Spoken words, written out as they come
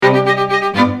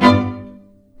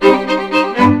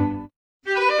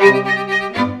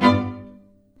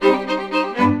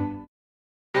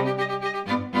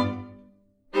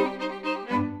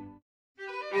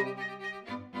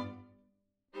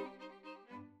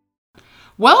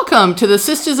Welcome to the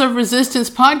Sisters of Resistance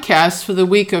podcast for the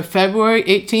week of February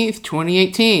 18th,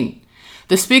 2018.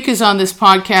 The speakers on this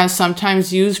podcast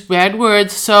sometimes use bad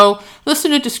words, so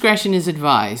listener discretion is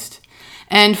advised.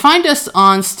 And find us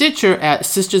on Stitcher at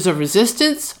Sisters of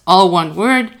Resistance, all one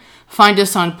word. Find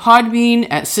us on Podbean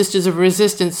at Sisters of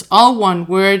Resistance, all one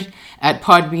word, at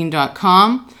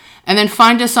podbean.com. And then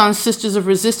find us on Sisters of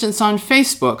Resistance on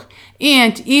Facebook.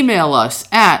 And email us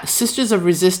at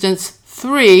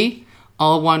sistersofresistance3,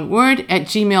 all one word, at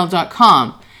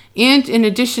gmail.com. And in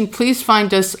addition, please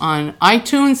find us on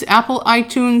iTunes, Apple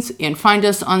iTunes, and find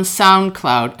us on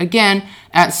SoundCloud, again,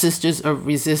 at Sisters of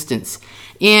Resistance.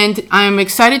 And I'm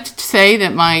excited to say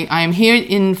that I am here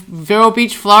in Vero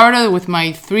Beach, Florida, with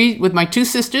my two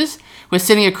sisters. We're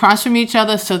sitting across from each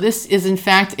other, so this is in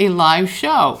fact a live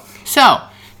show. So,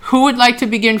 who would like to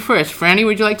begin first? Franny,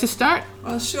 would you like to start?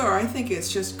 Well, sure. I think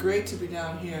it's just great to be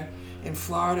down here in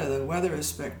Florida. The weather is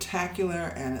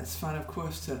spectacular, and it's fun, of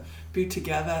course, to be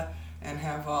together and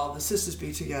have all the sisters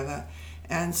be together.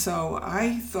 And so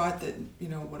I thought that,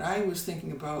 what I was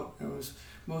thinking about, it was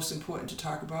most important to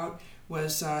talk about,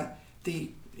 was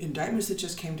the indictments that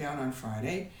just came down on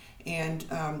Friday, and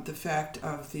the fact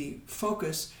of the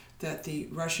focus that the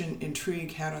Russian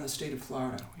intrigue had on the state of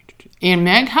Florida. And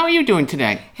Meg, how are you doing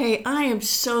today? Hey, I am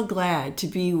so glad to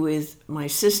be with my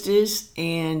sisters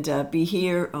and be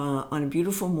here on a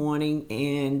beautiful morning,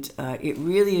 and it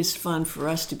really is fun for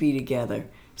us to be together.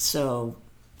 So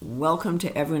welcome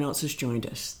to everyone else who's joined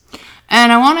us.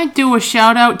 And I want to do a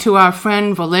shout out to our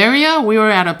friend Valeria. We were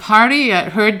at a party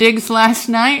at her digs last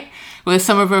night with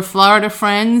some of her Florida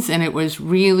friends, and it was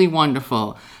really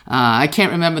wonderful. I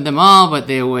can't remember them all, but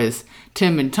there was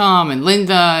Tim and Tom and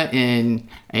Linda and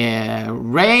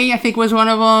Ray, I think, was one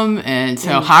of them, and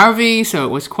so Harvey. So it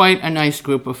was quite a nice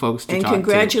group of folks to talk to. And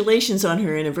congratulations on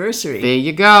her anniversary. There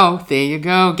you go.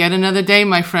 Get another day,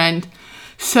 my friend.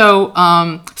 So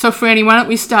Franny, why don't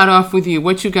we start off with you?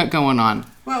 What you got going on?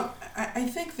 Well, I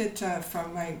think that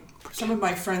from some of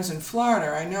my friends in Florida,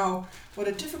 I know what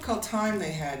a difficult time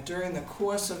they had during the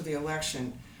course of the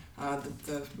election.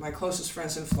 My closest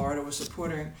friends in Florida were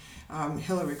supporting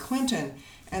Hillary Clinton,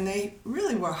 and they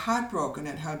really were heartbroken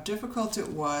at how difficult it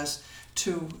was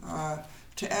to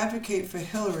advocate for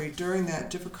Hillary during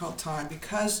that difficult time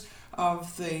because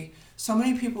of so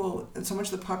many people and so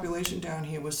much of the population down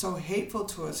here was so hateful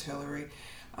towards Hillary.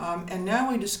 And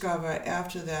now we discover,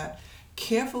 after that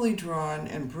carefully drawn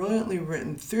and brilliantly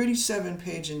written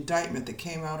 37-page indictment that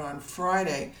came out on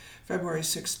Friday, February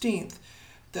 16th,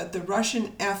 that the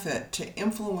Russian effort to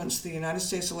influence the United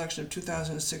States election of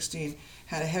 2016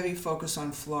 had a heavy focus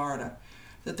on Florida.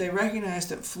 That they recognized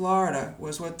that Florida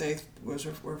was what was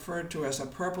referred to as a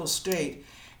purple state,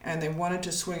 and they wanted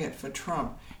to swing it for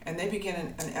Trump. And they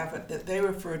began an effort that they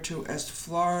referred to as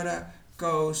Florida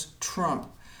Goes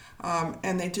Trump.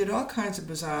 And they did all kinds of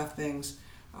bizarre things,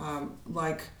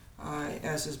 like,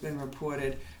 as has been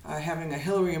reported, having a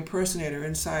Hillary impersonator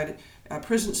inside a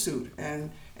prison suit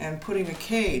and putting a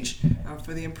cage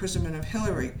for the imprisonment of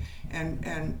Hillary,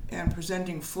 and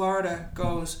presenting Florida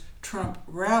Goes Trump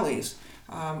rallies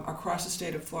across the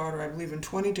state of Florida, I believe in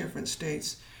 20 different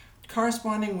states,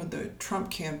 corresponding with the Trump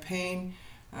campaign.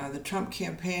 The Trump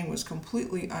campaign was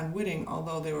completely unwitting,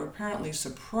 although they were apparently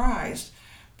surprised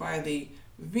by the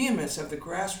vehemence of the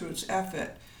grassroots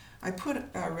effort. I put,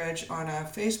 Reg, on our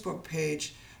Facebook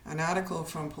page an article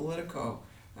from Politico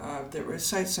that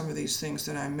recites some of these things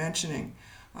that I'm mentioning.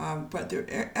 But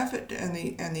their effort and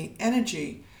the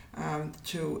energy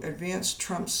to advance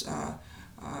Trump's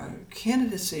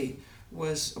candidacy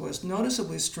was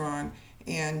noticeably strong.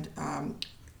 And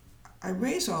I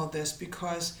raise all this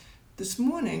because this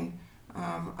morning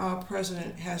our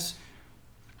president has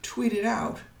tweeted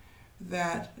out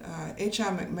that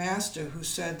H.R. McMaster, who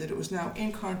said that it was now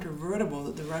incontrovertible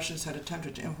that the Russians had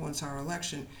attempted to influence our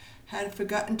election, had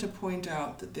forgotten to point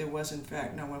out that there was, in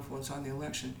fact, no influence on the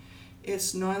election.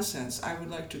 It's nonsense. I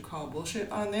would like to call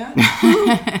bullshit on that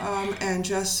and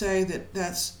just say that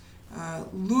that's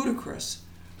ludicrous.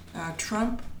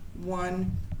 Trump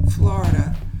won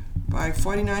Florida by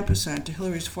 49% to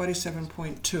Hillary's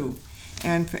 47.2%.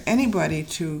 And for anybody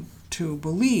to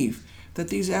believe that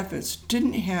these efforts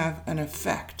didn't have an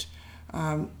effect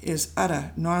is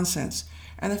utter nonsense.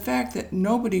 And the fact that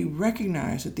nobody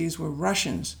recognized that these were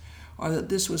Russians or that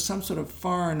this was some sort of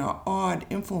foreign or odd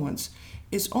influence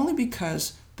is only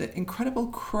because the incredible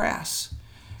crassness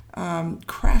of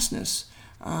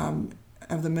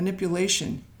the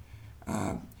manipulation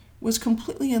was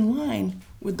completely in line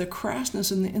with the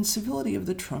crassness and the incivility of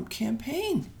the Trump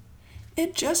campaign.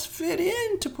 it just fit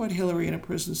in to put Hillary in a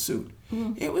prison suit.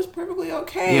 It was perfectly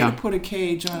okay to put a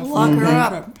cage on a Lock her up.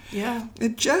 truck. Yeah.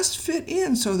 It just fit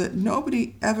in so that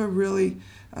nobody ever really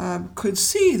could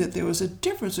see that there was a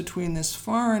difference between this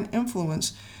foreign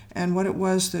influence and what it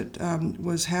was that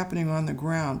was happening on the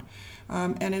ground.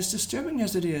 And as disturbing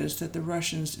as it is that the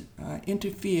Russians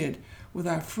interfered with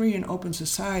our free and open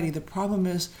society, the problem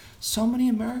is so many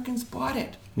Americans bought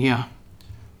it. Yeah.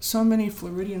 So many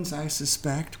Floridians, I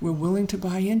suspect, were willing to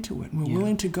buy into it and were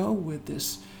willing to go with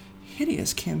this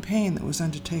hideous campaign that was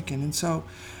undertaken. And so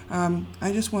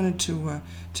I just wanted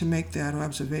to make that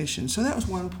observation. So that was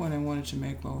one point I wanted to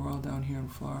make while we're all down here in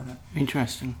Florida.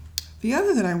 Interesting. The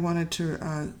other that I wanted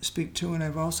to speak to, and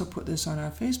I've also put this on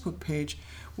our Facebook page,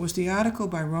 was the article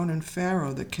by Ronan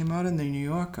Farrow that came out in the New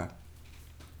Yorker.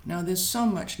 Now, there's so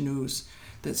much news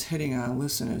that's hitting our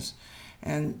listeners,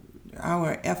 and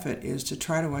our effort is to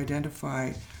try to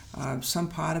identify some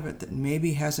part of it that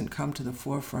maybe hasn't come to the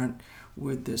forefront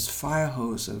with this fire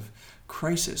hose of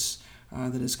crisis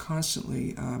that is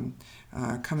constantly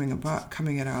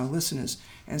coming at our listeners,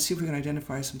 and see if we can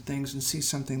identify some things and see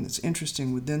something that's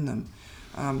interesting within them.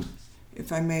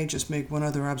 If I may just make one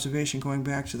other observation going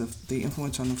back to the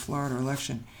influence on the Florida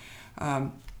election.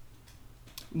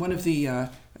 One of the,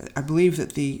 I believe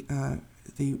that the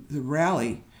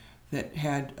rally that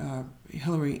had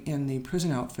Hillary in the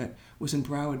prison outfit was in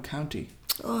Broward County.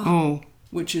 Oh.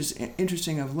 Which is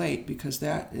interesting of late because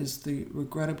that is the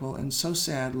regrettable and so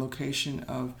sad location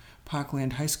of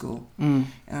Parkland High School.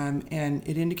 And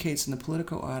it indicates in the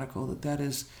Politico article that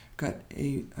has got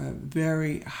a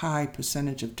very high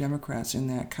percentage of Democrats in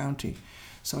that county.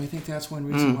 So I think that's one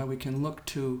reason why we can look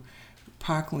to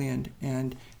Parkland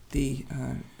and the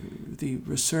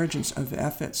resurgence of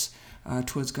efforts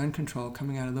towards gun control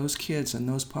coming out of those kids and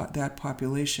that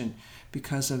population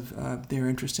because of their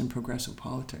interest in progressive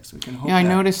politics. We can hope. Yeah, I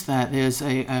noticed that there's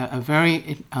a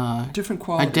very different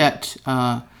quality, adept,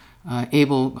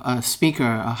 able speaker,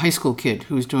 a high school kid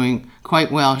who's doing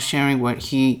quite well, sharing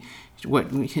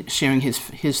sharing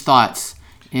his thoughts.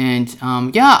 And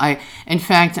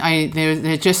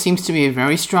there just seems to be a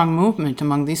very strong movement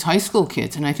among these high school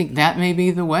kids, and I think that may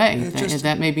be the way.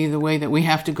 That may be the way that we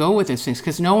have to go with these things,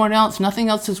 because nothing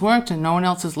else has worked, and no one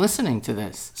else is listening to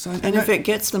this. And if it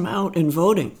gets them out and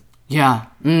voting,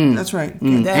 that's right.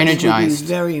 That energized. Would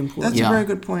be very important. That's a very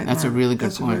good point. That's Mark. a really good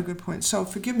That's point. a very good point. So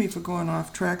forgive me for going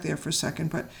off track there for a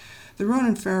second, but the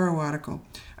Ronan Farrow article,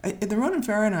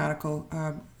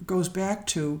 goes back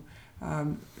to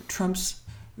Trump's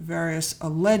various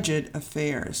alleged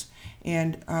affairs.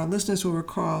 And listeners will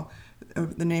recall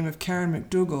the name of Karen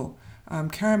McDougal.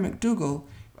 Karen McDougal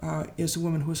is a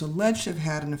woman who was alleged to have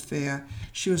had an affair.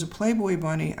 She was a Playboy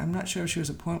bunny. I'm not sure if she was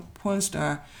a porn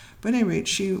star, but at any rate,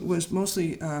 she was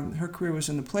mostly, her career was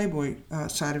in the Playboy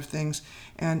side of things,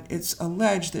 and it's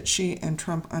alleged that she and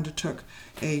Trump undertook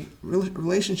a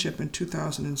relationship in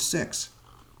 2006.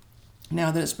 Now,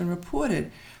 that it's been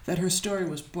reported that her story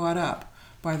was brought up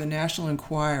by the National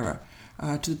Enquirer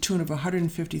to the tune of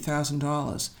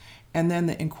 $150,000. And then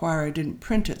the Enquirer didn't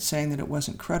print it, saying that it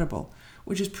wasn't credible,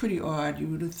 which is pretty odd. You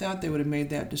would have thought they would have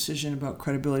made that decision about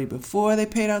credibility before they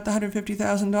paid out the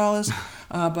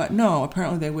 $150,000. But no,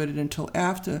 apparently they waited until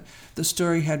after the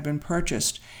story had been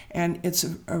purchased. And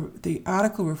the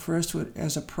article refers to it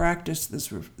as a practice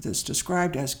that's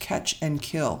described as catch and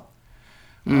kill.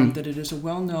 That it is a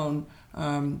well-known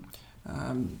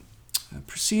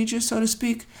procedure, so to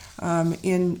speak,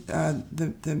 in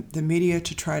the media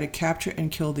to try to capture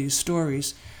and kill these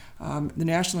stories. The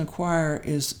National Enquirer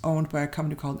is owned by a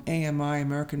company called AMI,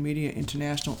 American Media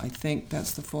International. I think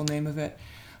that's the full name of it,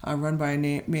 run by a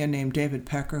man named David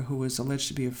Pecker, who was alleged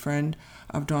to be a friend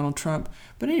of Donald Trump.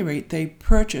 But at any rate, they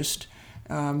purchased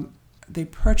for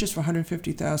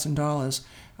 $150,000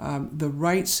 the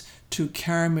rights to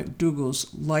Karen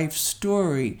McDougal's life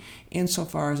story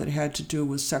insofar as it had to do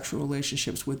with sexual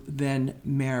relationships with then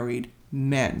married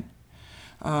men.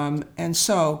 And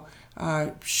so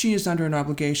she is under an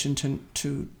obligation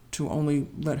to only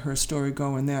let her story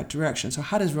go in that direction. So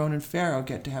how does Ronan Farrow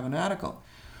get to have an article?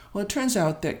 Well, it turns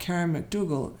out that Karen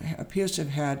McDougal appears to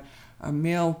have had a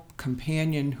male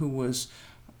companion who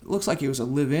looks like he was a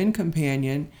live-in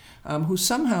companion, who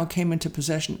somehow came into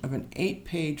possession of an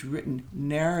 8-page written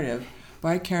narrative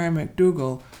by Karen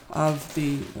McDougal of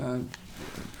the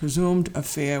presumed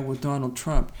affair with Donald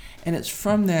Trump. And it's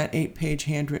from that 8-page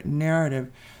handwritten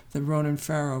narrative that Ronan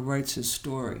Farrow writes his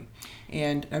story.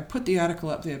 And I put the article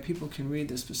up there. People can read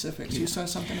the specifics. You saw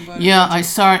something about it? Yeah, I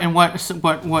saw it, and what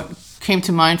came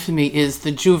to mind for me is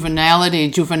the juvenility,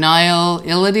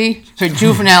 her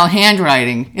juvenile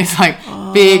handwriting. It's like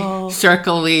big,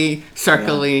 circly,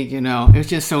 It was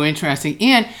just so interesting.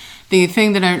 And the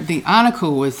thing that the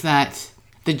article was that,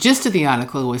 the gist of the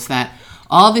article was that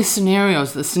all these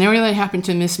scenarios, the scenario that happened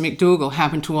to Miss McDougal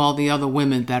happened to all the other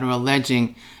women that are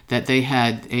alleging that they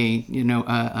had a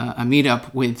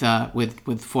meetup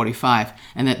with 45,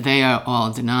 and that they are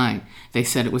all denying. They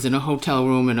said it was in a hotel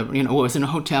room, and it was in a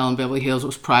hotel in Beverly Hills. It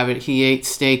was private. He ate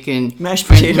steak and mashed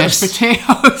potatoes.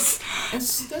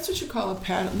 That's what you call a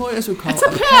pattern. Lawyers would call it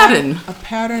a pattern. A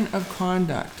pattern of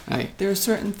conduct. Right. There are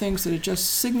certain things that are just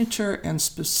signature and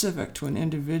specific to an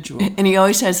individual. And he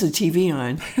always has the TV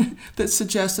on. that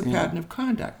suggest a pattern of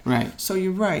conduct. Right. So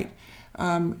you're right.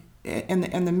 And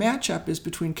the matchup is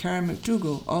between Karen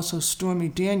McDougal, also Stormy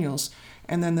Daniels,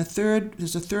 and then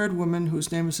there's a third woman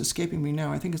whose name is escaping me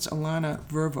now. I think it's Alana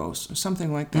Vervos or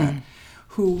something like that,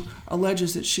 who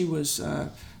alleges that she was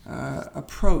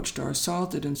approached or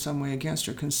assaulted in some way against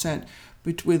her consent,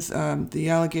 with the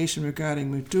allegation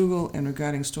regarding McDougal and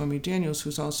regarding Stormy Daniels,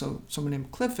 who's also someone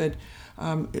named Clifford.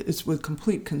 It's with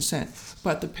complete consent.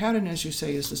 But the pattern, as you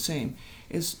say, is the same.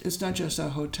 It's not just a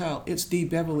hotel. It's the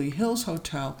Beverly Hills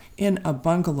Hotel in a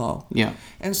bungalow. Yeah.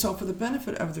 And so for the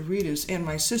benefit of the readers and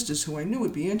my sisters, who I knew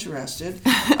would be interested,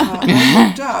 I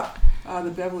looked up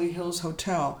the Beverly Hills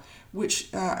Hotel,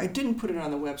 which I didn't put it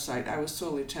on the website. I was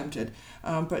sorely tempted.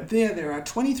 But there are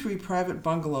 23 private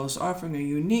bungalows offering a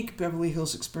unique Beverly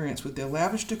Hills experience with their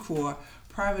lavish decor,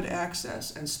 private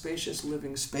access, and spacious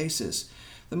living spaces.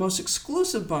 The most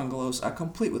exclusive bungalows are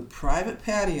complete with private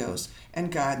patios and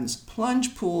gardens,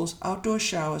 plunge pools, outdoor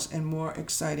showers, and more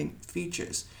exciting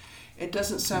features. It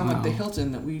doesn't sound like the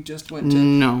Hilton that we just went to.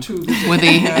 No, to visit. where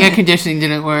the air conditioning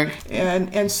didn't work.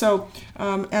 And so,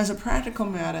 as a practical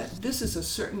matter, this is a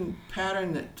certain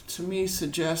pattern that to me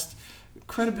suggests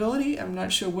credibility. I'm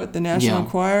not sure what the National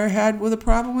Enquirer had with a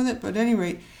problem with it, but at any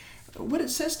rate, what it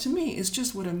says to me is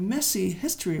just what a messy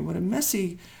history, what a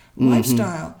messy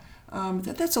lifestyle.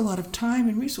 That's a lot of time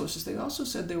and resources. They also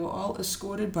said they were all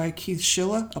escorted by Keith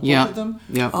Schiller, both of them.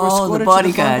 Yeah. The bodyguard.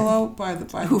 To the bungalow by the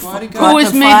bodyguard. Who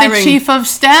was made the chief of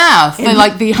staff?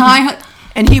 The high.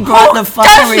 And he brought the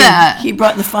firing. He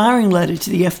brought the firing letter to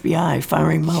the FBI,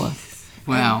 firing Mueller.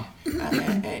 Wow.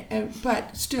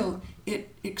 But still,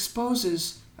 it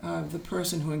exposes the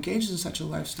person who engages in such a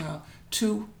lifestyle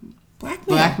to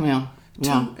blackmail.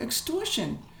 To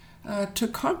extortion. To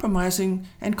compromising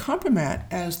and compromat,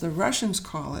 as the Russians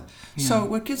call it. Yeah. So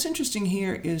what gets interesting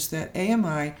here is that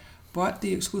AMI bought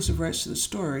the exclusive rights to the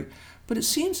story, but it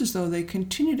seems as though they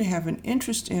continue to have an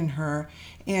interest in her,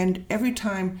 and every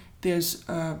time there's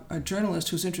a journalist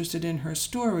who's interested in her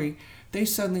story, they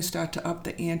suddenly start to up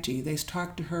the ante. They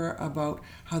talk to her about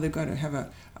how they're going to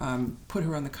have put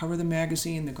her on the cover of the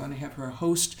magazine. They're going to have her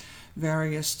host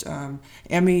various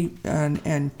Emmy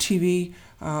and TV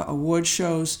award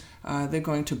shows. They're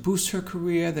going to boost her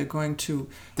career. They're going to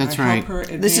help her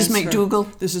advance. This is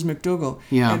McDougal? This is McDougal.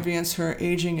 Yeah. Advance her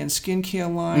aging and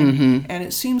skincare line. And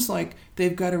it seems like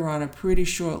they've got her on a pretty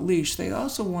short leash. They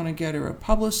also want to get her a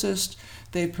publicist.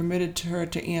 They've permitted her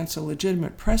to answer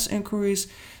legitimate press inquiries.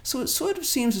 So it sort of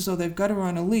seems as though they've got her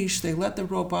on a leash. They let the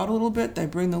rope out a little bit. They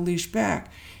bring the leash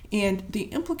back. And the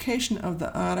implication of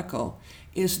the article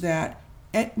is that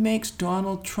it makes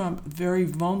Donald Trump very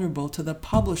vulnerable to the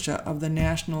publisher of the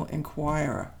National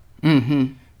Enquirer.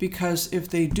 Because if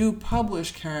they do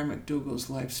publish Karen McDougal's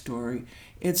life story,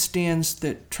 it stands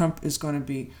that Trump is going to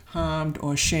be harmed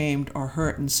or shamed or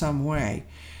hurt in some way.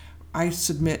 I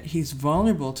submit he's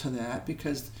vulnerable to that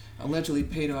because allegedly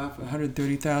paid off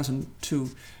 $130,000 to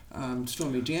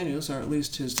Stormy Daniels, or at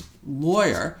least his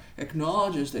lawyer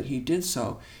acknowledges that he did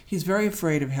so. He's very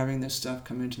afraid of having this stuff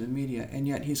come into the media, and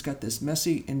yet he's got this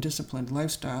messy, indisciplined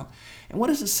lifestyle. And what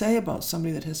does it say about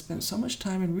somebody that has spent so much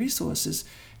time and resources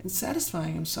in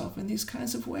satisfying himself in these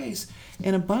kinds of ways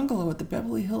in a bungalow at the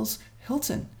Beverly Hills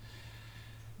Hilton?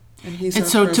 And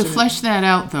so to flesh that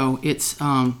out, though, it's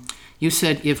you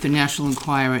said if the National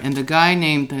Enquirer, and the guy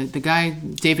named the guy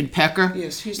David Pecker.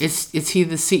 Yes, is he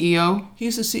the CEO?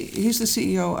 He's the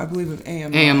CEO, I believe, of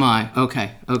AMI. AMI.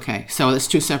 Okay. So it's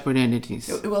two separate entities.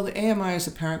 Well, the AMI is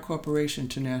a parent corporation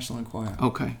to National Enquirer.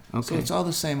 Okay. So it's all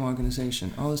the same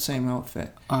organization, all the same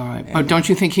outfit. All right. But don't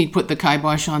you think he'd put the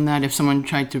kibosh on that if someone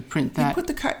tried to print that?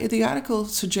 The article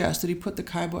suggests that he put the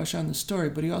kibosh on the story,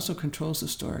 but he also controls the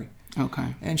story.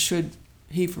 Okay. And should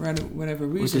he, for whatever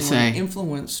reason, want to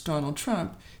influence Donald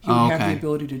Trump, he would have the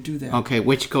ability to do that. Okay,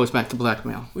 which goes back to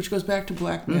blackmail.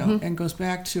 And goes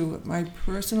back to my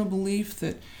personal belief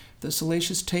that the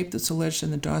salacious tape that's alleged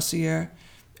in the dossier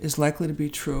is likely to be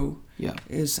true. Yeah.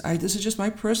 This is just my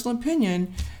personal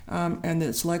opinion, and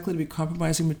it's likely to be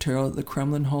compromising material that the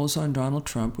Kremlin holds on Donald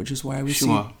Trump, which is why we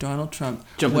see Donald Trump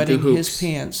wetting his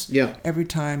pants every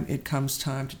time it comes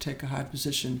time to take a hard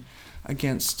position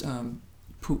against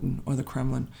Putin or the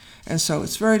Kremlin. And so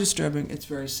it's very disturbing. It's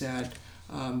very sad.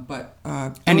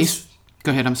 Go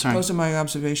ahead, I'm sorry. Those are my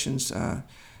observations at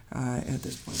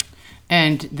this point.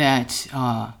 And that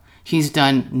he's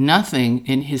done nothing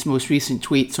in his most recent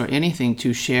tweets or anything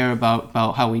to share about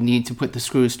how we need to put the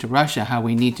screws to Russia, how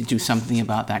we need to do something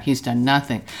about that. He's done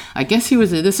nothing. I guess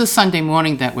this is Sunday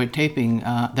morning that we're taping,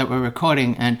 that we're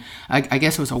recording, and I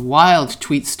guess it was a wild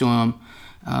tweet storm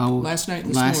last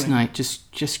night,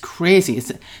 just crazy.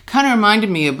 It kind of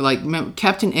reminded me of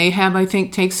Captain Ahab. I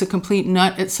think takes a complete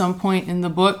nut at some point in the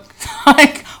book.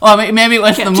 Or maybe it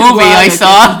was the movie I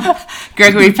saw.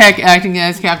 Gregory Peck acting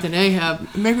as Captain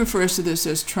Ahab. Meg refers to this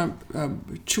as Trump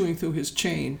chewing through his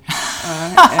chain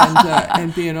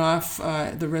and being off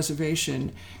the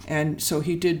reservation. And so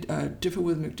he did differ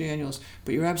with McDaniels.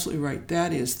 But you're absolutely right.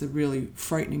 That is the really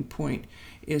frightening point,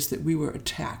 is that we were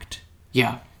attacked.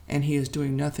 Yeah. And he is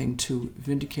doing nothing to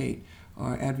vindicate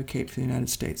or advocate for the United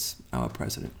States, our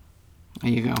president.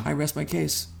 There you go. I rest my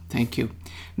case. Thank you.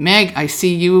 Meg, I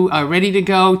see you are ready to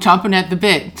go, chomping at the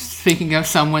bit, speaking of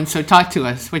someone, so talk to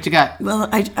us. What you got? Well,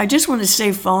 I just want to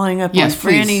say, following up on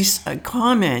Franny's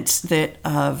comments, that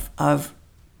of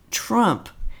Trump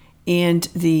and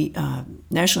the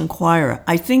National Enquirer,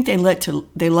 I think they like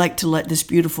to let this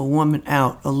beautiful woman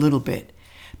out a little bit,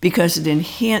 because it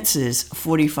enhances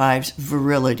 45's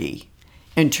virility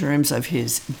in terms of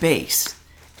his base.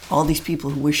 All these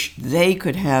people who wish they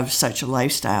could have such a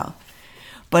lifestyle.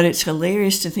 But it's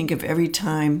hilarious to think of every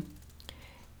time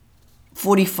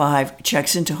 45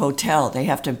 checks into a hotel, they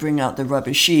have to bring out the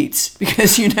rubber sheets,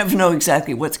 because you never know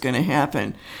exactly what's going to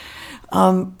happen.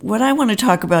 What I want to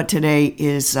talk about today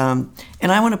is, and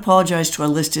I want to apologize to our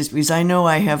listeners, because I know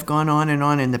I have gone on and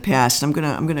on in the past. I'm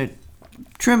gonna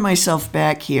trim myself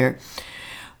back here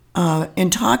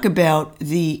and talk about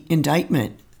the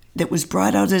indictment that was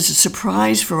brought out as a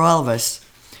surprise for all of us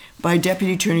by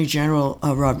Deputy Attorney General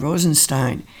Rod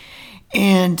Rosenstein.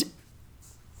 And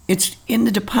it's in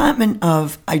the department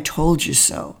of I told you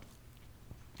so.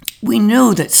 We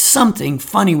knew that something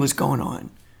funny was going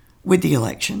on with the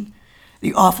election,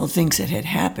 the awful things that had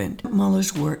happened.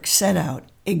 Mueller's work set out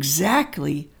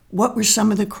exactly what were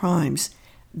some of the crimes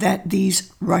that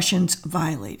these Russians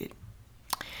violated.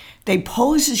 They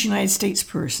posed as United States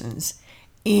persons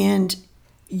and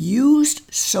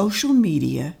used social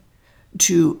media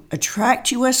to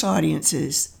attract U.S.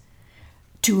 audiences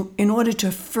in order to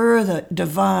further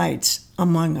divides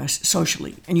among us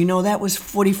socially. And that was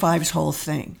 45's whole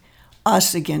thing,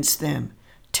 us against them,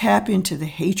 tap into the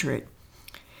hatred.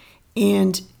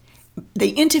 And they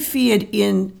interfered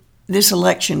in this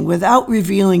election without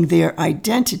revealing their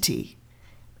identity.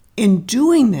 In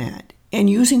doing that and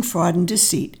using fraud and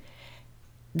deceit,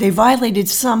 they violated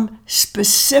some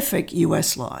specific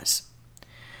U.S. laws.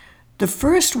 The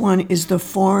first one is the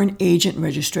Foreign Agent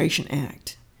Registration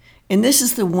Act. And this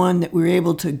is the one that we were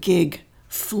able to gig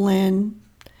Flynn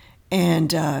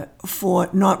and for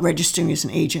not registering as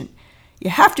an agent. You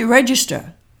have to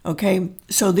register, okay?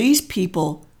 So these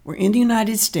people were in the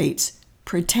United States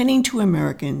pretending to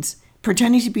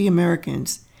be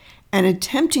Americans and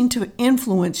attempting to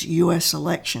influence U.S.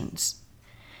 elections.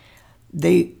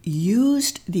 They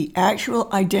used the actual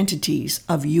identities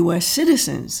of U.S.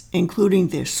 citizens, including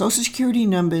their Social Security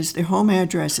numbers, their home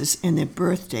addresses, and their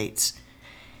birth dates.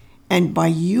 And by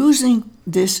using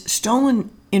this stolen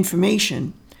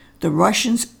information, the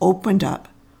Russians opened up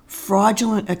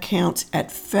fraudulent accounts at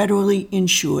federally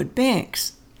insured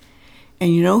banks.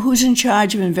 And you know who's in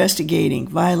charge of investigating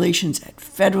violations at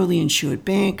federally insured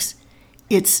banks?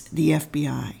 It's the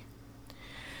FBI.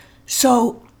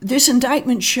 So this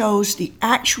indictment shows the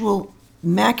actual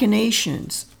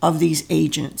machinations of these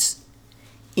agents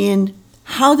in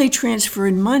how they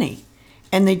transferred money.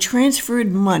 And they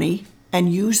transferred money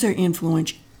and used their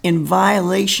influence in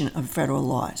violation of federal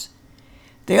laws.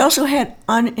 They also had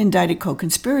unindicted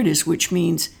co-conspirators, which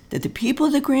means that the people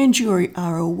of the grand jury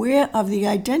are aware of the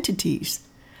identities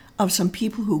of some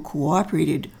people who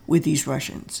cooperated with these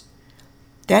Russians.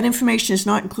 That information is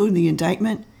not included in the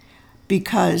indictment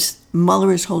because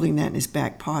Mueller is holding that in his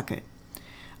back pocket.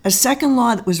 A second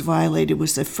law that was violated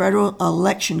was the federal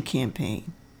election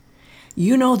campaign.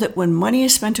 You know that when money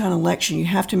is spent on election, you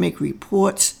have to make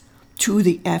reports to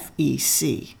the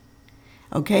FEC.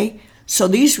 Okay? So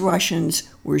these Russians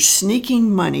were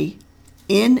sneaking money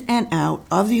in and out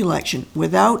of the election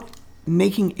without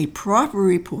making a proper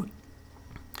report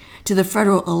to the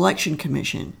Federal Election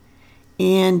Commission,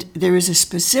 and there is a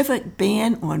specific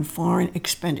ban on foreign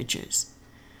expenditures.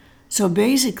 So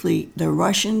basically, the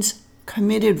Russians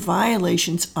committed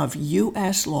violations of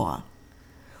U.S. law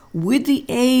with the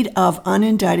aid of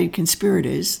unindicted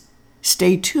conspirators.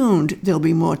 Stay tuned, there'll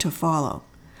be more to follow.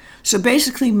 So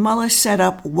basically, Mueller set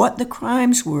up what the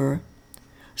crimes were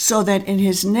so that in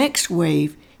his next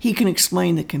wave, he can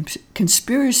explain the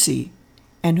conspiracy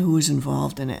and who was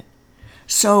involved in it.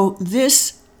 So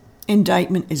this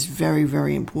indictment is very,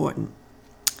 very important.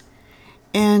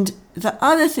 And the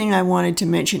other thing I wanted to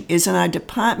mention is in our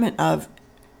Department of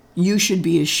You Should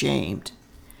Be Ashamed.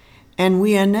 And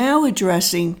we are now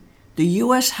addressing the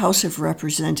U.S. House of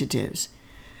Representatives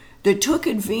that took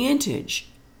advantage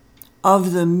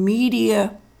of the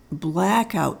media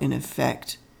blackout in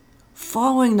effect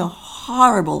following the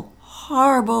horrible,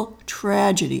 horrible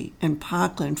tragedy in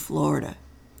Parkland, Florida,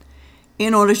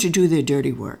 in order to do their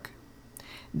dirty work.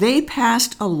 They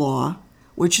passed a law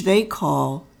which they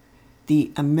call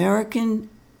the American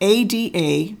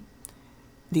ADA,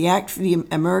 the Act for the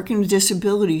American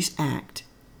Disabilities Act,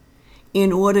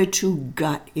 in order to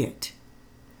gut it.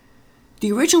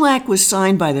 The original act was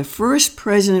signed by the first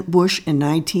President Bush in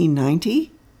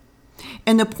 1990,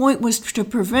 and the point was to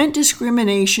prevent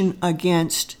discrimination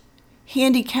against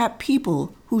handicapped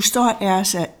people who sought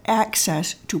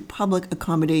access to public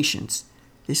accommodations.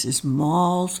 This is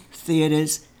malls,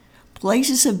 theaters,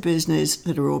 places of business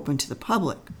that are open to the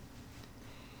public.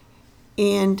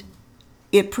 And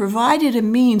it provided a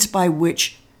means by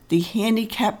which the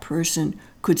handicapped person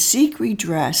could seek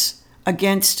redress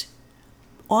against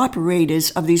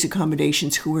operators of these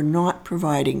accommodations who were not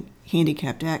providing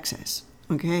handicapped access,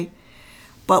 okay?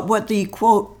 But what the,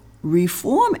 quote,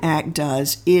 Reform Act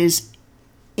does is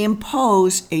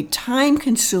impose a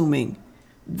time-consuming,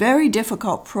 very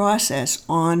difficult process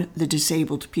on the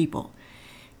disabled people.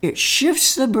 It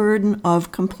shifts the burden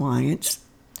of compliance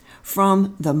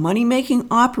from the money-making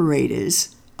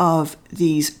operators of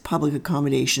these public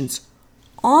accommodations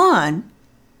on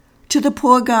to the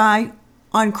poor guy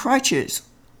on crutches,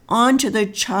 on to the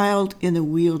child in the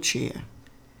wheelchair.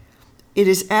 It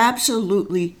is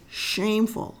absolutely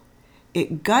shameful.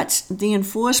 It guts the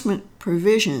enforcement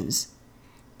provisions,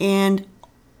 and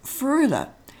further,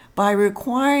 by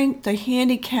requiring the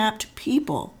handicapped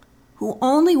people who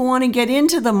only want to get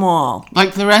into the mall,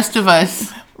 like the rest of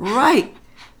us, right,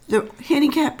 the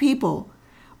handicapped people,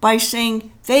 by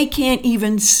saying they can't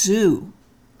even sue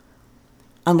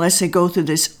unless they go through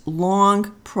this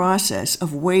long process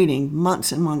of waiting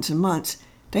months and months and months.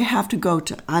 They have to go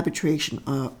to arbitration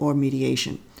or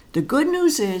mediation. The good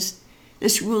news is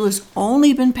this rule has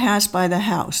only been passed by the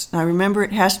House. Now remember,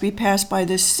 it has to be passed by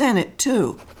the Senate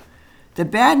too. The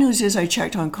bad news is I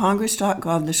checked on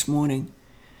Congress.gov this morning,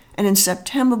 and in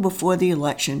September before the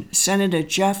election, Senator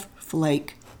Jeff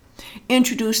Flake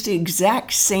introduced the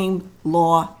exact same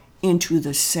law into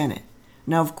the Senate.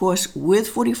 Now, of course,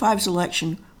 with 45's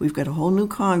election, we've got a whole new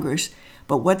Congress,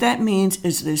 but what that means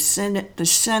is the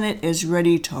Senate is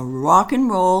ready to rock and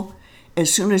roll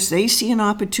as soon as they see an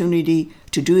opportunity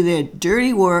to do their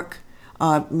dirty work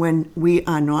when we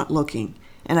are not looking.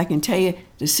 And I can tell you,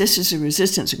 the Sisters of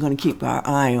Resistance are going to keep our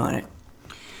eye on it.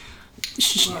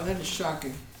 Wow, that is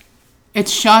shocking.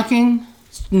 It's shocking,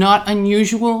 it's not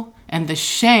unusual, and the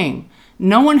shame.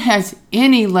 No one has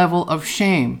any level of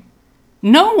shame.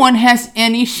 No one has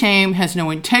any shame, has no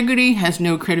integrity, has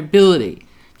no credibility.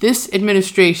 This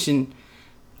administration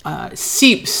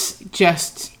seeps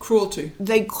just Cruelty.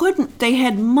 They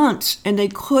had months, and they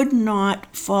could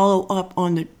not follow up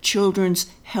on the children's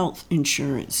health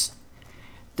insurance.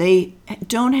 They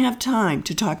don't have time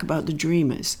to talk about the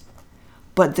Dreamers,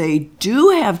 but they do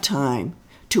have time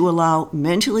to allow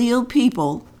mentally ill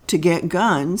people to get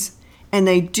guns, and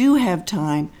they do have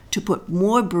time to put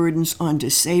more burdens on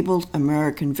disabled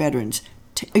American veterans,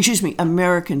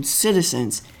 American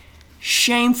citizens.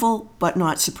 Shameful, but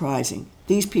not surprising.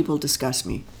 These people disgust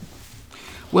me.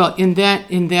 well. In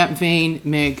that vein,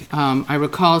 Meg, I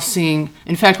recall seeing.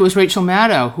 In fact, it was Rachel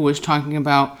Maddow who was talking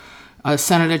about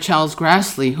Senator Charles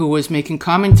Grassley, who was making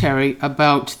commentary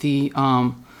about the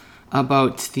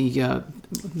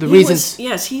reasons.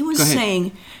 He was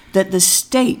saying that the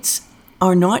states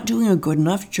are not doing a good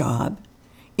enough job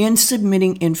in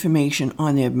submitting information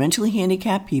on their mentally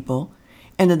handicapped people,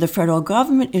 and that the federal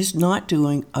government is not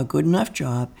doing a good enough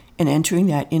job in entering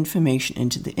that information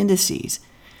into the indices.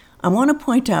 I want to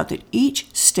point out that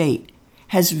each state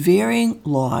has varying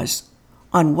laws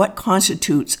on what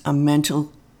constitutes a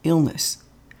mental illness.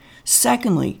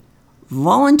 Secondly,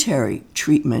 voluntary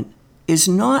treatment is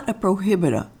not a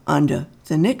prohibitor under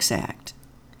the NICS Act.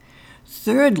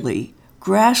 Thirdly,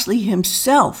 Grassley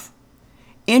himself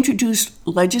introduced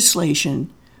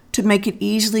legislation to make it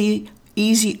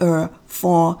easier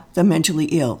for the mentally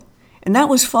ill. And that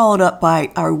was followed up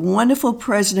by our wonderful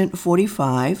President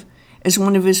 45 as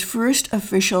one of his first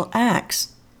official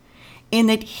acts, in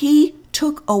that he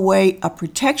took away a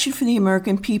protection for the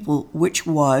American people, which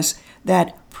was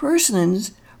that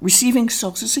persons receiving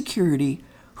Social Security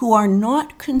who are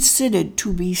not considered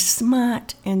to be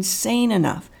smart and sane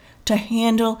enough to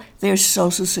handle their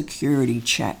Social Security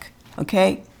check,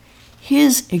 okay?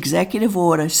 His executive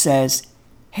order says,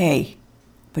 hey,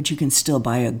 but you can still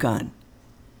buy a gun.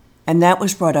 And that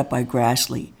was brought up by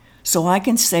Grassley. So I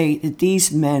can say that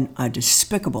these men are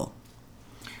despicable.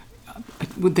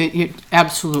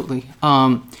 Absolutely.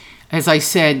 As I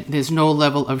said, there's no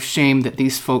level of shame that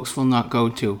these folks will not go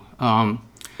to. And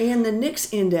the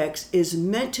NICS index is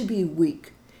meant to be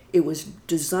weak. It was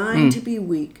designed to be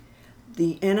weak.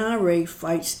 The NRA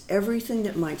fights everything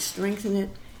that might strengthen it.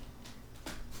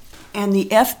 And the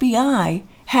FBI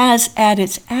has at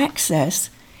its access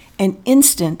an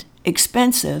instant,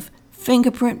 expensive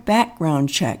fingerprint background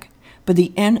check. But the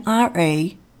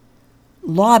NRA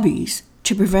lobbies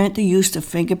to prevent the use of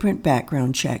fingerprint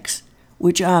background checks,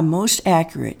 which are most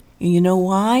accurate. And you know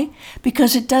why?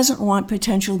 Because it doesn't want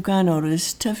potential gun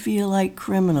owners to feel like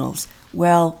criminals.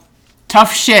 Well,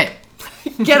 tough shit.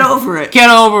 Get over it. Get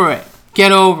over it.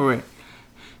 Get over it.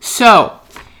 So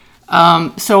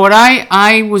what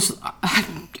I was,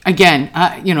 again,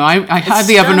 I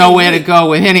hardly ever know where to go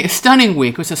with any. Stunning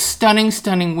week. It was a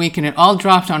stunning week, and it all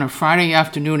dropped on a Friday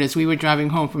afternoon as we were driving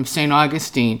home from St.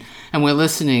 Augustine, and we're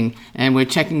listening, and we're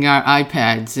checking our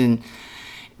iPads,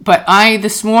 But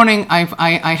this morning,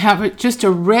 I have just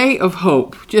a ray of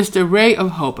hope.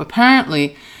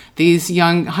 Apparently, these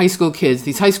high school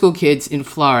kids in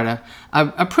Florida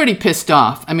are pretty pissed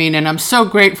off. I mean, and I'm so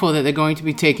grateful that they're going to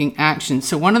be taking action.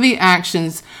 So one of the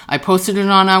actions, I posted it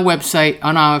on our website,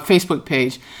 on our Facebook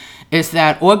page, is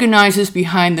that organizers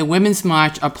behind the Women's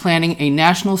March are planning a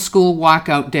national school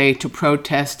walkout day to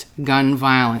protest gun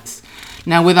violence.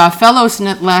 Now, with our fellows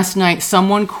last night,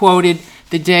 someone quoted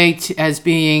the date as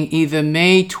being either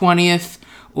May 20th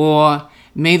or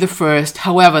May the 1st.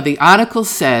 However, the article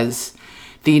says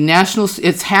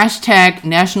it's hashtag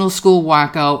National School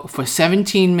Walkout for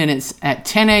 17 minutes at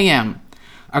 10 a.m.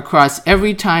 across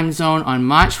every time zone on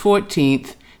March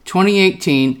 14th,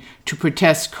 2018 to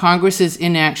protest Congress's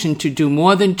inaction to do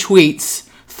more than tweets,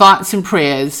 thoughts, and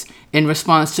prayers in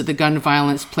response to the gun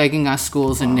violence plaguing our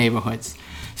schools and neighborhoods.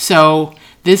 So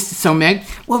Meg?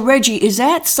 Well, Reggie, is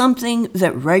that something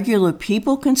that regular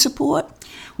people can support?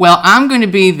 Well, I'm going to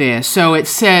be there. So it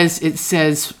says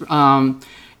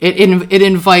it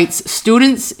invites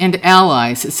students and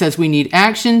allies. It says we need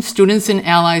action. Students and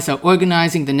allies are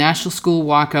organizing the National School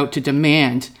Walkout to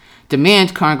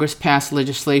demand Congress pass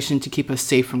legislation to keep us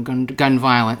safe from gun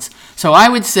violence. So I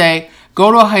would say,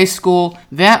 go to a high school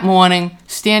that morning,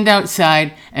 stand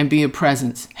outside, and be a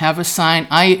presence. Have a sign.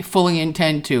 I fully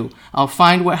intend to. I'll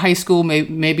find what high school,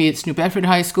 maybe it's New Bedford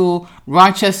High School,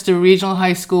 Rochester Regional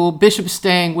High School, Bishop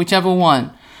Stang, whichever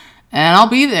one. And I'll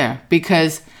be there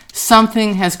because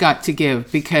something has got to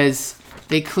give, because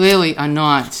they clearly are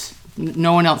not,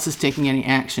 no one else is taking any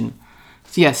action.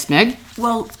 Yes, Meg?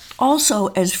 Well, also,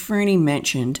 as Fernie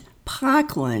mentioned,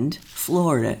 Parkland,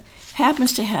 Florida,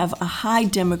 happens to have a high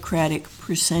Democratic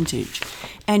percentage,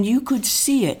 and you could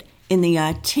see it in the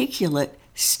articulate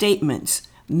statements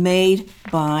made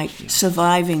by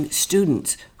surviving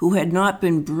students who had not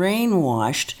been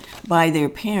brainwashed by their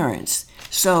parents.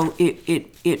 So it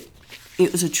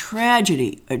was a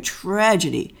tragedy.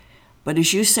 But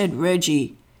as you said,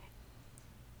 Reggie,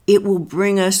 it will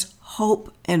bring us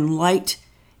hope and light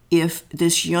if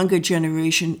this younger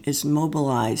generation is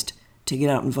mobilized to get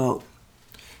out and vote.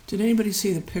 Did anybody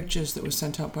see the pictures that were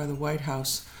sent out by the White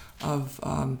House of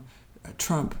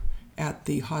Trump at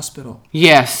the hospital?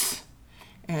 Yes.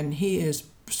 And he is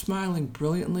smiling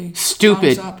brilliantly.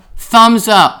 Stupid. Thumbs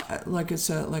up. Like it's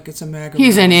a MAGA.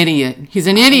 He's an idiot. He's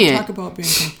an idiot. Talk about being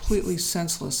completely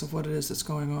senseless of what it is that's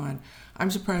going on.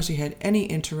 I'm surprised he had any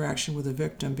interaction with the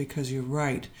victim, because you're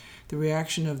right. The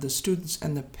reaction of the students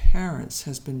and the parents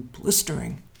has been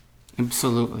blistering.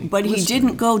 Absolutely. But he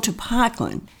didn't go to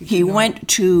Parkland. He went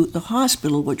to the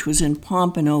hospital, which was in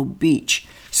Pompano Beach.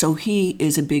 So he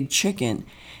is a big chicken.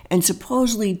 And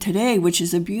supposedly today, which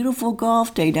is a beautiful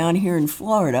golf day down here in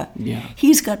Florida,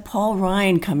 he's got Paul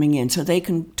Ryan coming in so they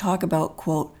can talk about,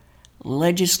 quote,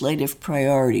 legislative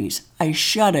priorities. I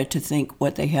shudder to think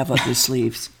what they have up their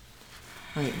sleeves.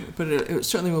 Right, but it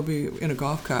certainly will be in a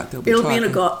golf cart. It will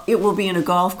be in a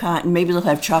golf cart, and maybe they'll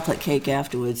have chocolate cake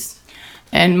afterwards.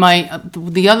 And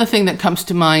the other thing that comes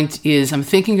to mind is I'm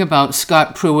thinking about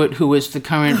Scott Pruitt, who is the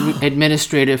current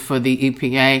administrator for the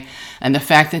EPA, and the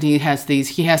fact that he has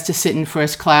to sit in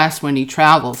first class when he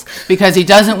travels because he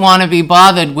doesn't want to be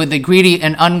bothered with the greedy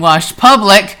and unwashed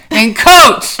public in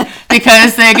coach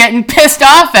because they're getting pissed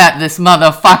off at this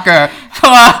motherfucker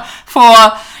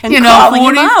for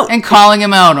calling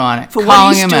him out on it. For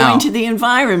what he's doing to the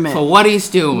environment. For what he's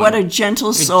doing. What a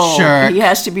gentle soul. Jerk. He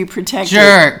has to be protected.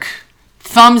 Jerk.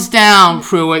 Thumbs down,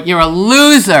 Pruitt. You're a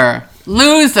loser.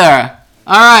 Loser.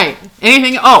 All right.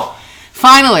 Anything? Oh,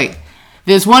 finally,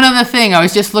 there's one other thing. I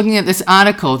was just looking at this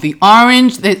article. The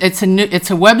Orange, it's a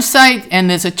website and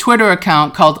there's a Twitter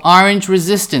account called Orange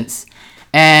Resistance.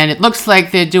 And it looks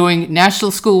like they're doing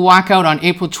National School Walkout on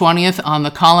April 20th on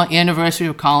the anniversary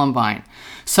of Columbine.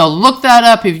 So look that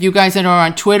up if you guys are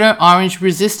on Twitter, Orange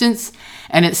Resistance.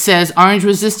 And it says, Orange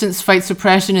Resistance fights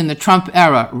oppression in the Trump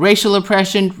era. Racial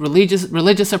oppression,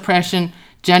 religious oppression,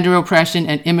 gender oppression,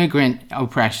 and immigrant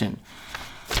oppression.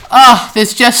 Oh,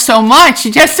 there's just so much.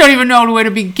 You just don't even know where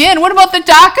to begin. What about the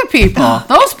DACA people?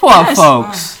 Those poor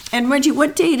folks. And Reggie,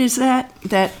 what date is that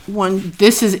one?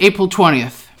 This is April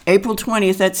 20th. April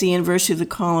 20th, that's the anniversary of the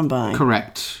Columbine.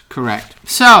 Correct.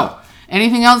 So,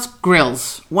 anything else?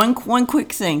 Grills. One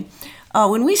quick thing.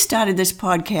 When we started this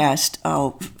podcast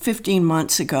 15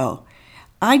 months ago,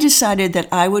 I decided that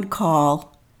I would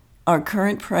call our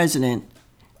current president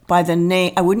by the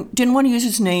name. Didn't want to use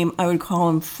his name. I would call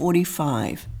him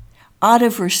 45, out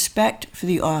of respect for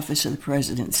the office of the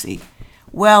presidency.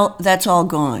 Well, that's all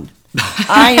gone.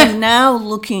 I am now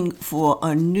looking for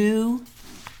a new,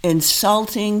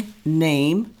 insulting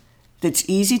name that's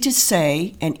easy to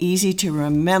say and easy to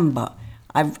remember.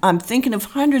 I'm thinking of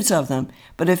hundreds of them,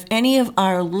 but if any of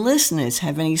our listeners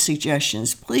have any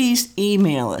suggestions, please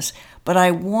email us. But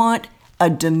I want a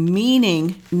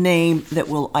demeaning name that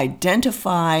will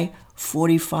identify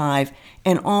 45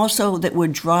 and also that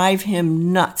would drive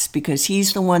him nuts because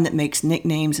he's the one that makes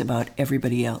nicknames about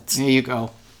everybody else. There you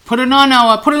go. Put it on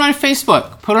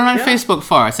Facebook. Put it on Facebook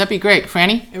for us. That'd be great,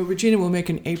 Franny. And Regina will make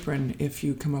an apron if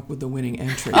you come up with the winning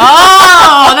entry.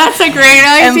 Oh, that's a great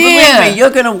idea. And believe me, you're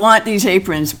going to want these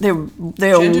aprons. They're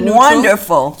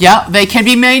wonderful. Yeah, they can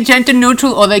be made gender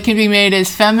neutral or they can be made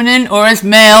as feminine or as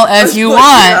male as you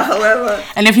want. However.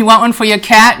 And if you want one for your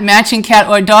cat, matching cat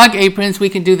or dog aprons, we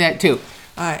can do that too.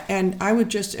 And I would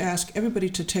just ask everybody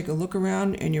to take a look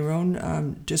around in your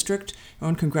own district, your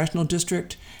own congressional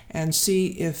district, and see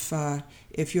if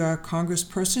your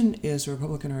congressperson is a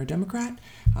Republican or a Democrat,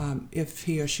 if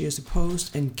he or she is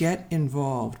opposed, and get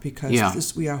involved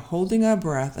because we are holding our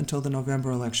breath until the November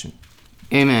election.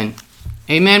 Amen.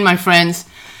 Amen, my friends.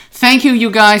 Thank you, you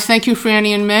guys. Thank you, Franny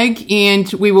and Meg.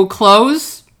 And we will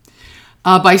close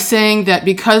by saying that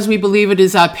because we believe it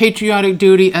is our patriotic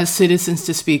duty as citizens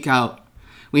to speak out,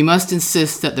 we must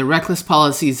insist that the reckless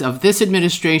policies of this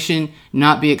administration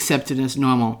not be accepted as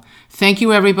normal. Thank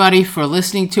you, everybody, for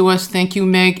listening to us. Thank you,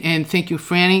 Meg, and thank you,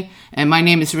 Franny. And my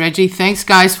name is Reggie. Thanks,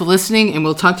 guys, for listening, and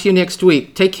we'll talk to you next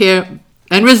week. Take care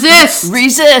and resist!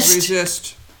 Resist!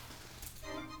 Resist.